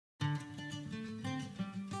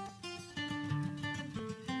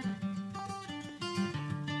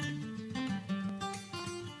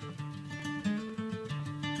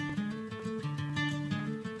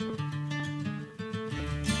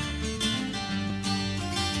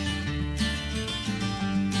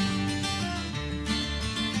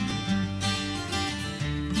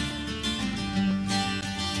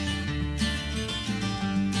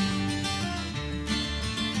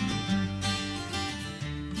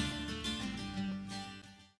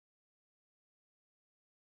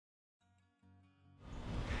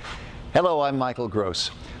Hello, I'm Michael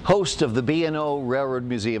Gross, host of the B&O Railroad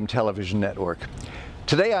Museum Television Network.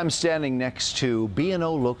 Today I'm standing next to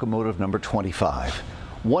B&O locomotive number 25,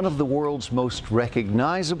 one of the world's most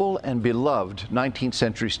recognizable and beloved 19th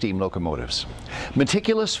century steam locomotives.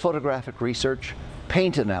 Meticulous photographic research,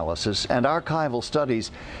 paint analysis, and archival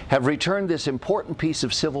studies have returned this important piece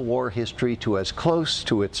of Civil War history to as close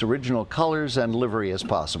to its original colors and livery as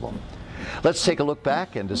possible. Let's take a look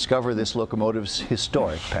back and discover this locomotive's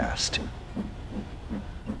historic past.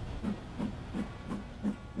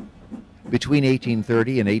 Between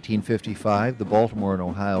 1830 and 1855, the Baltimore and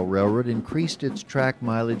Ohio Railroad increased its track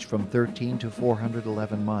mileage from 13 to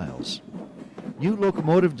 411 miles. New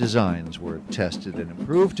locomotive designs were tested and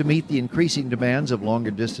improved to meet the increasing demands of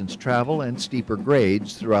longer distance travel and steeper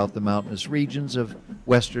grades throughout the mountainous regions of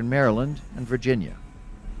western Maryland and Virginia.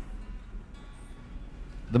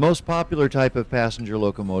 The most popular type of passenger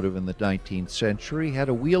locomotive in the 19th century had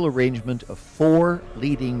a wheel arrangement of 4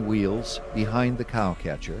 leading wheels behind the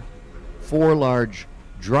cowcatcher, 4 large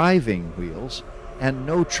driving wheels, and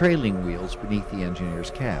no trailing wheels beneath the engineer's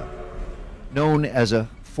cab. Known as a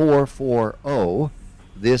 440,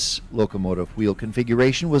 this locomotive wheel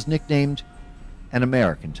configuration was nicknamed an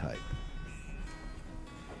American type.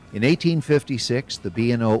 In 1856, the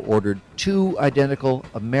B&O ordered 2 identical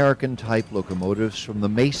American-type locomotives from the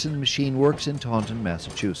Mason Machine Works in Taunton,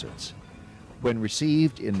 Massachusetts. When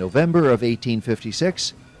received in November of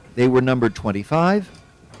 1856, they were numbered 25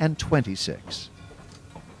 and 26.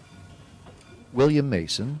 William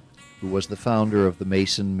Mason, who was the founder of the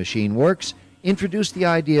Mason Machine Works, introduced the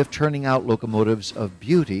idea of turning out locomotives of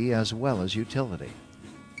beauty as well as utility.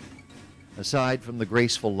 Aside from the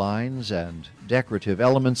graceful lines and decorative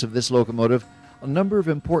elements of this locomotive, a number of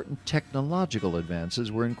important technological advances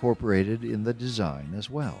were incorporated in the design as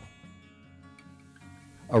well.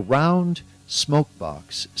 A round smoke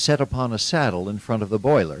box set upon a saddle in front of the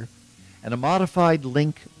boiler, and a modified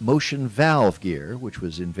link motion valve gear, which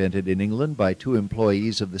was invented in England by 2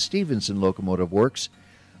 employees of the Stephenson Locomotive Works,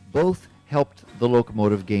 both helped the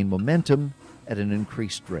locomotive gain momentum at an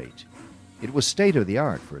increased rate. It was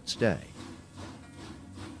state-of-the-art for its day.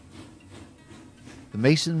 The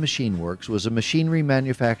Mason Machine Works was a machinery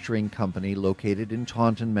manufacturing company located in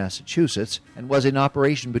Taunton, Massachusetts, and was in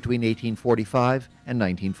operation between 1845 and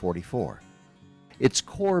 1944. Its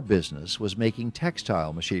core business was making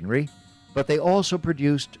textile machinery, but they also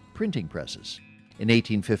produced printing presses. In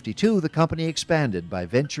 1852, the company expanded by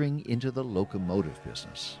venturing into the locomotive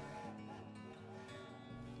business.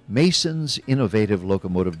 Mason's innovative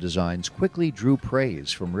locomotive designs quickly drew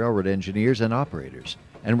praise from railroad engineers and operators,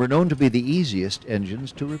 and were known to be the easiest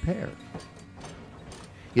engines to repair.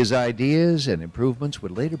 His ideas and improvements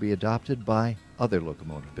would later be adopted by other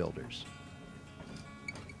locomotive builders.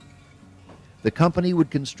 The company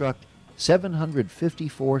would construct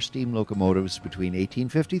 754 steam locomotives between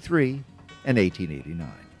 1853 and 1889.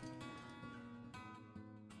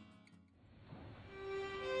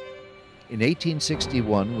 In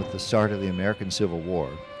 1861, with the start of the American Civil War,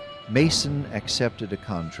 Mason accepted a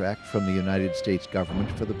contract from the United States government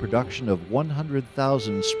for the production of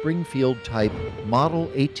 100,000 Springfield-type Model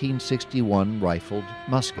 1861 rifled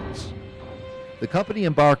muskets. The company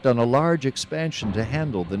embarked on a large expansion to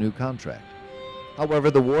handle the new contract.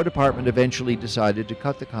 However, the War Department eventually decided to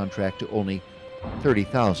cut the contract to only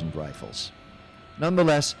 30,000 rifles.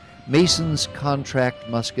 Nonetheless, Mason's contract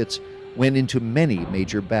muskets went into many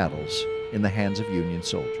major battles in the hands of Union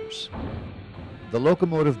soldiers. The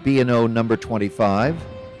locomotive B&O number 25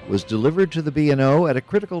 was delivered to the B&O at a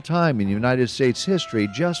critical time in United States history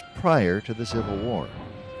just prior to the Civil War.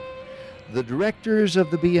 The directors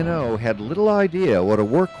of the B&O had little idea what a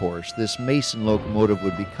workhorse this Mason locomotive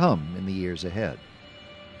would become in the years ahead.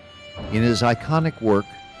 In his iconic work,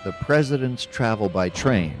 The President's Travel by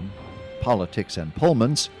Train, Politics and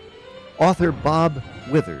Pullmans, author Bob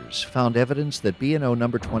Withers found evidence that B&O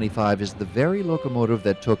number 25 is the very locomotive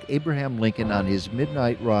that took Abraham Lincoln on his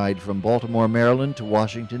midnight ride from Baltimore, Maryland to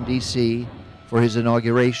Washington, D.C. for his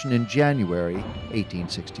inauguration in January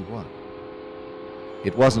 1861.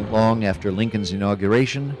 It wasn't long after Lincoln's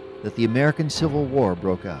inauguration that the American Civil War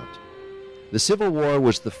broke out. The Civil War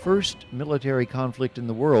was the first military conflict in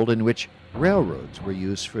the world in which railroads were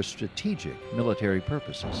used for strategic military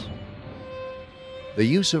purposes. The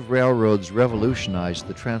use of railroads revolutionized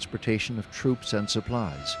the transportation of troops and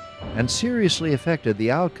supplies, and seriously affected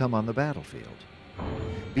the outcome on the battlefield.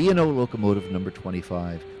 B&O locomotive number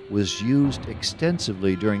 25 was used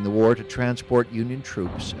extensively during the war to transport Union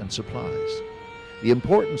troops and supplies. The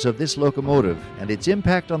importance of this locomotive and its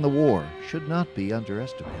impact on the war should not be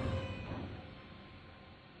underestimated.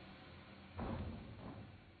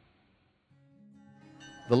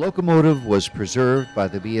 The locomotive was preserved by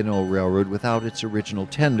the B&O Railroad without its original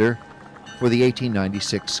tender for the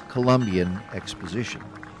 1896 Columbian Exposition.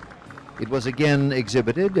 It was again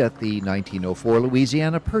exhibited at the 1904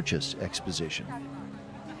 Louisiana Purchase Exposition.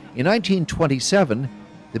 In 1927,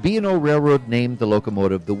 the B&O Railroad named the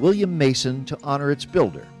locomotive the William Mason to honor its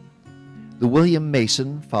builder. The William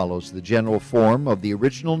Mason follows the general form of the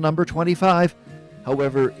original number 25,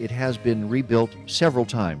 however, it has been rebuilt several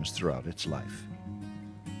times throughout its life.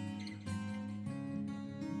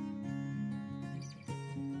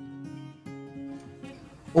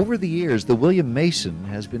 Over the years, the William Mason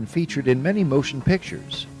has been featured in many motion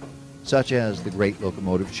pictures, such as The Great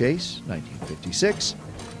Locomotive Chase, 1956,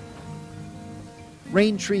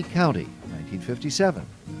 Raintree County, 1957,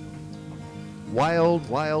 Wild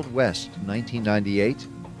Wild West, 1998,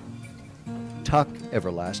 Tuck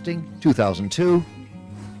Everlasting, 2002,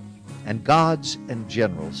 and Gods and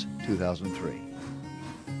Generals, 2003.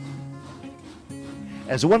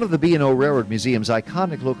 As one of the B&O Railroad Museum's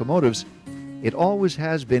iconic locomotives, it always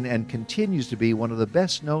has been and continues to be one of the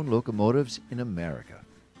best-known locomotives in America.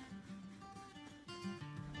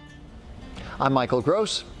 I'm Michael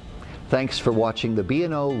Gross. Thanks for watching the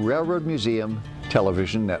B&O Railroad Museum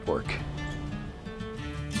Television Network.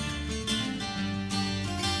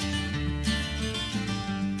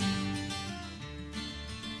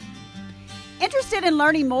 Interested in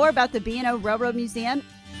learning more about the B&O Railroad Museum?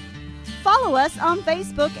 Follow us on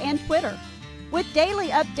Facebook and Twitter with daily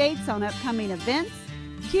updates on upcoming events,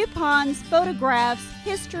 coupons, photographs,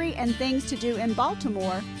 history, and things to do in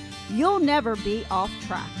Baltimore. You'll never be off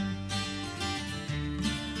track.